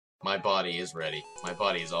My body is ready. My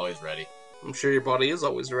body is always ready. I'm sure your body is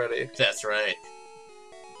always ready. That's right.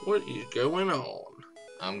 What is going on?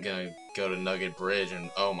 I'm gonna go to Nugget Bridge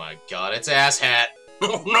and oh my god, it's Asshat!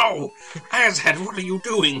 Oh no! Asshat, what are you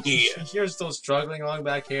doing here? You're still struggling along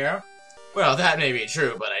back here? Well, that may be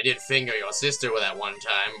true, but I did finger your sister with that one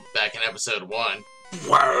time, back in episode 1.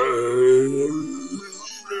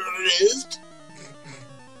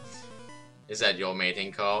 Is that your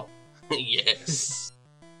mating call? Yes.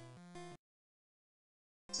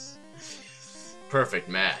 Perfect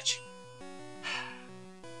match.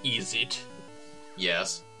 Is it?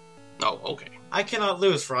 Yes. Oh, okay. I cannot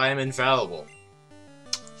lose, for I am infallible.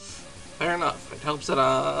 Fair enough. It helps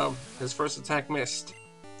that his first attack missed.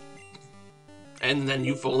 And then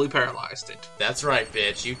you fully paralyzed it. That's right,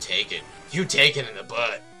 bitch. You take it. You take it in the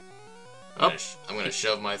butt. I'm gonna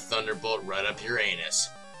shove my thunderbolt right up your anus.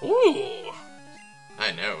 Ooh!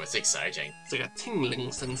 I know, it's exciting. It's like a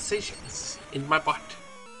tingling sensation in my butt.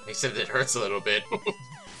 Except it hurts a little bit.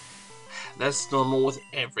 That's normal with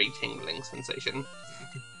every tingling sensation.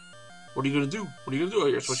 What are you gonna do? What are you gonna do? Oh,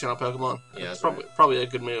 you're switching out Pokemon. Yeah, it's probably a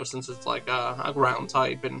good move since it's like a ground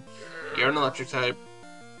type and you're an electric type.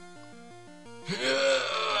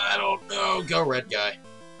 I don't know. Go red guy.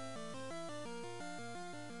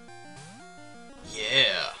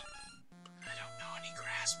 Yeah. I don't know any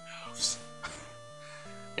grass moves.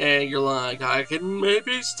 And you're like, I can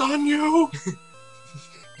maybe stun you.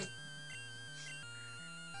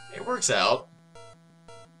 It works out.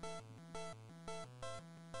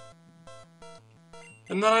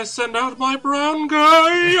 And then I send out my brown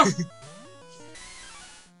guy.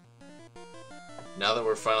 Now that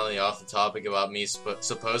we're finally off the topic about me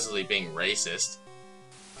supposedly being racist.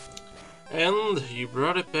 And you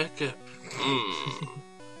brought it back up.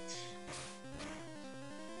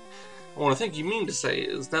 What I think you mean to say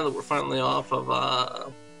is, now that we're finally off of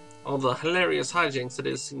all the hilarious hijinks that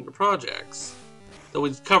is Senior Projects that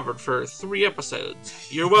we've covered for 3 episodes.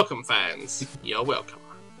 You're welcome, fans. You're welcome.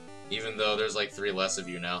 Even though there's like 3 less of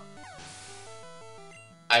you now.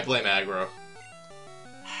 I blame Aggro.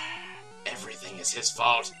 Everything is his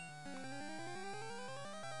fault.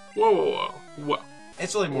 Whoa.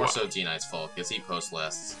 It's really more so D-Knight's fault, because he posts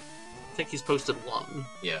less. I think he's posted 1.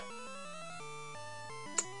 Yeah.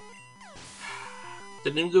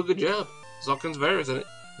 Didn't even do a good job. There's all kinds of errors in it.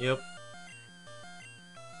 Yep.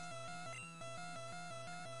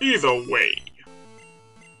 Either way.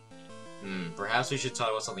 Perhaps we should talk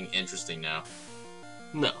about something interesting now.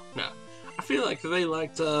 No. I feel like they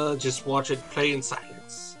like to just watch it play in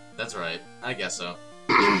silence. That's right. I guess so.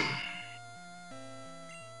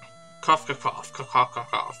 Cough, cough, cough, cough, cough,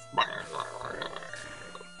 cough, cough.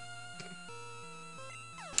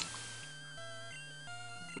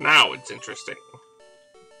 Now it's interesting.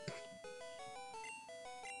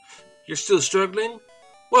 You're still struggling?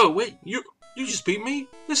 Whoa, wait, you just beat me?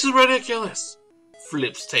 This is ridiculous.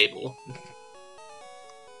 Flips table.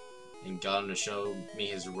 And got him to show me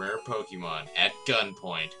his rare Pokemon at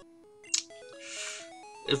gunpoint.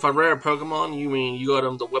 If by rare Pokemon you mean you got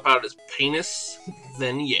him to whip out his penis,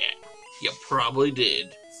 then yeah, you probably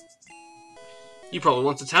did. You probably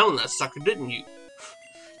went to town on that sucker, didn't you?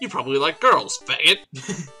 You probably like girls, faggot.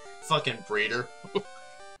 Fucking breeder.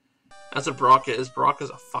 That's what Brock is. Brock is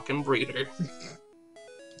a fucking breeder.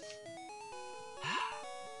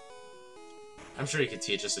 I'm sure he could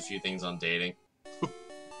teach us a few things on dating.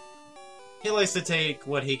 He likes to take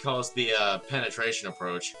what he calls the penetration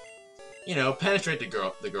approach. You know, penetrate the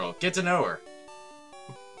girl, get to know her.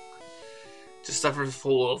 Just stuff her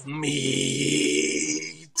full of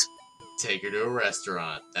meat. Take her to a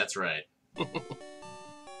restaurant. That's right.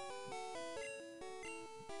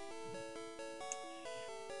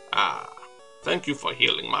 Thank you for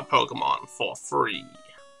healing my Pokemon for free.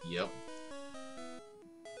 Yep.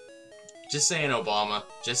 Just saying, Obama.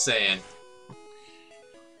 Just saying.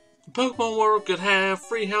 The Pokemon world could have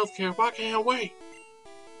free healthcare. Why can't we?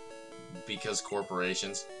 Because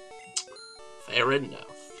corporations. Fair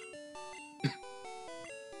enough.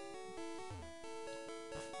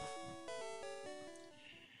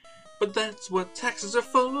 But that's what taxes are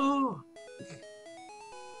for.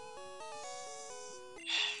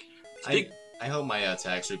 I hope my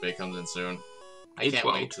tax rebate comes in soon. I can't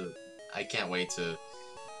wait to,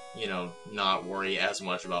 you know, not worry as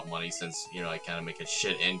much about money since, you know, I kind of make a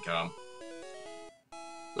shit income.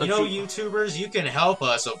 You know, YouTubers, you can help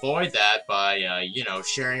us avoid that by, you know,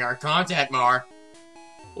 sharing our content more.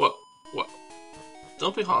 Whoa.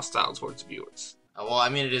 Don't be hostile towards viewers. Well, I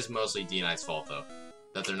mean, it is mostly D-Knight's fault, though,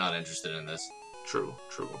 that they're not interested in this. True.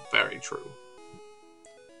 Very true.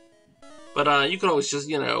 But you can always just,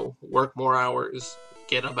 you know, work more hours,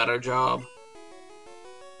 get a better job?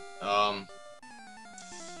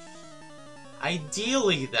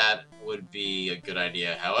 Ideally that would be a good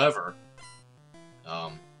idea. However,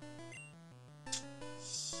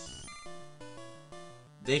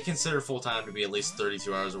 they consider full-time to be at least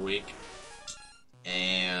 32 hours a week.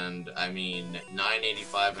 And, I mean,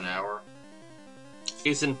 $9.85 an hour.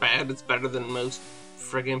 Isn't bad. It's better than most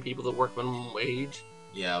friggin' people that work minimum wage.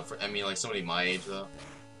 Yeah, I mean, like, somebody my age, though.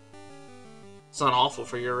 It's not awful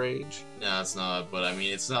for your age. No, it's not, but, I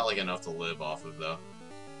mean, it's not, like, enough to live off of, though.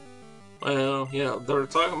 Well, yeah, they're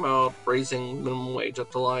talking about raising minimum wage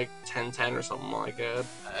up to, like, $10.10 or something like that.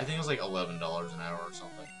 I think it was, like, $11 an hour or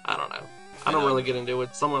something. I don't know. I don't really get into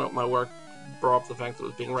it. Someone at my work brought up the fact that it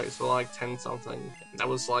was being raised for, like, 10-something. That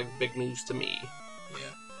was, like, big news to me.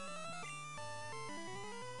 Yeah.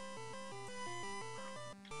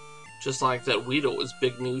 Just like that Weedle is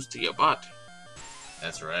big news to your butt.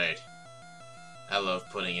 That's right. I love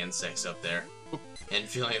putting insects up there. And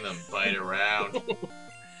feeling them bite around.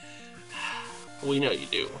 We know you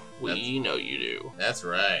do. We know you do. That's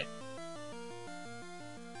right.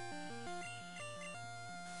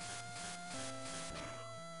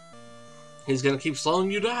 He's gonna keep slowing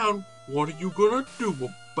you down. What are you gonna do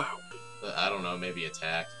about it? I don't know, maybe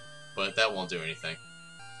attack. But that won't do anything.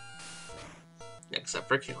 Except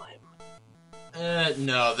for kill him.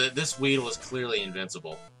 No, this Weedle is clearly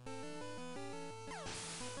invincible.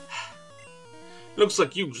 Looks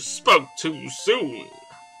like you spoke too soon.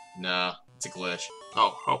 Nah, it's a glitch.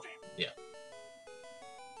 Oh, okay. Yeah.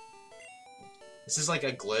 This is like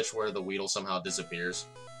a glitch where the Weedle somehow disappears.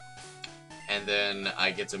 And then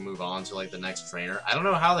I get to move on to, like, the next trainer. I don't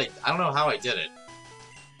know how I did it.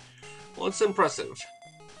 Well, it's impressive.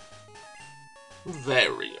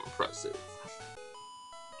 Very impressive.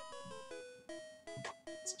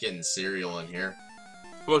 It's getting cereal in here.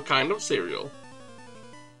 What kind of cereal?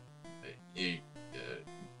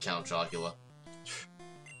 Count Chocula.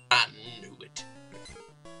 I knew it.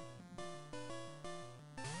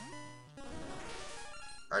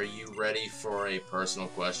 Are you ready for a personal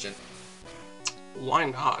question? Why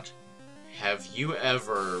not? Have you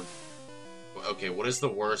ever... Okay, what is the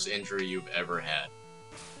worst injury you've ever had?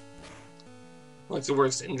 Like the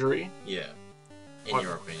worst injury? Yeah. In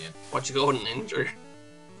your opinion. Why'd you call it an injure?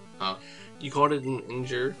 Huh? You called it an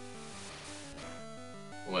injure?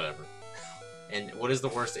 Whatever. And what is the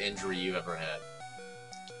worst injury you ever had?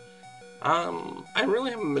 I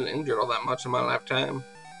really haven't been injured all that much in my lifetime.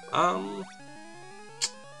 I'd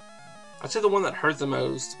say the one that hurt the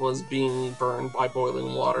most was being burned by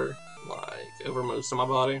boiling water, like, over most of my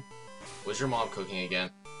body. Was your mom cooking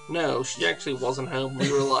again? No, she actually wasn't home. We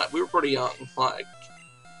were pretty young, like,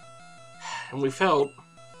 and we felt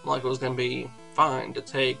like it was gonna be fine to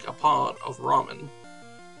take a pot of ramen,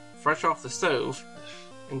 fresh off the stove,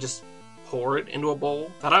 and just pour it into a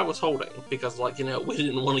bowl that I was holding, because, like, you know, we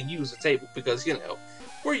didn't want to use the table, because, you know,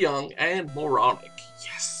 we're young and moronic.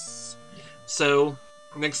 Yes! So,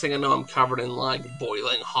 next thing I know, I'm covered in, like,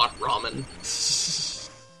 boiling hot ramen.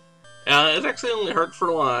 It actually only hurt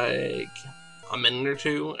for, like, a minute or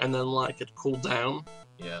two, and then, like, it cooled down.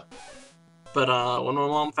 Yeah. But, when my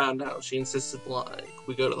mom found out, she insisted, like,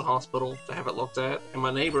 we go to the hospital to have it looked at, and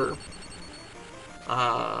my neighbor,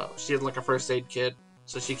 she had, like, a first aid kit,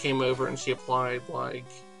 so she came over and she applied, like,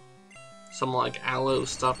 some, like, aloe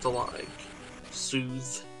stuff to, like,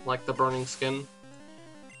 soothe, like, the burning skin.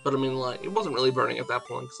 But, I mean, like, it wasn't really burning at that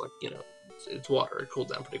point, because, like, you know, it's water, it cooled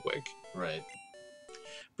down pretty quick. Right.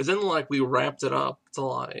 But then, like, we wrapped it up to,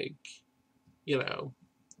 like, you know,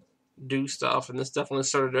 do stuff, and this definitely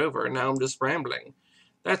started over, and now I'm just rambling.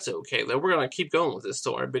 That's okay, though. We're gonna keep going with this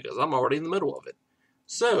story, because I'm already in the middle of it.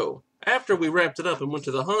 So, after we wrapped it up and went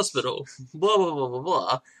to the hospital, blah, blah, blah, blah,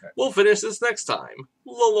 blah, we'll finish this next time.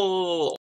 Blah, blah, blah, blah.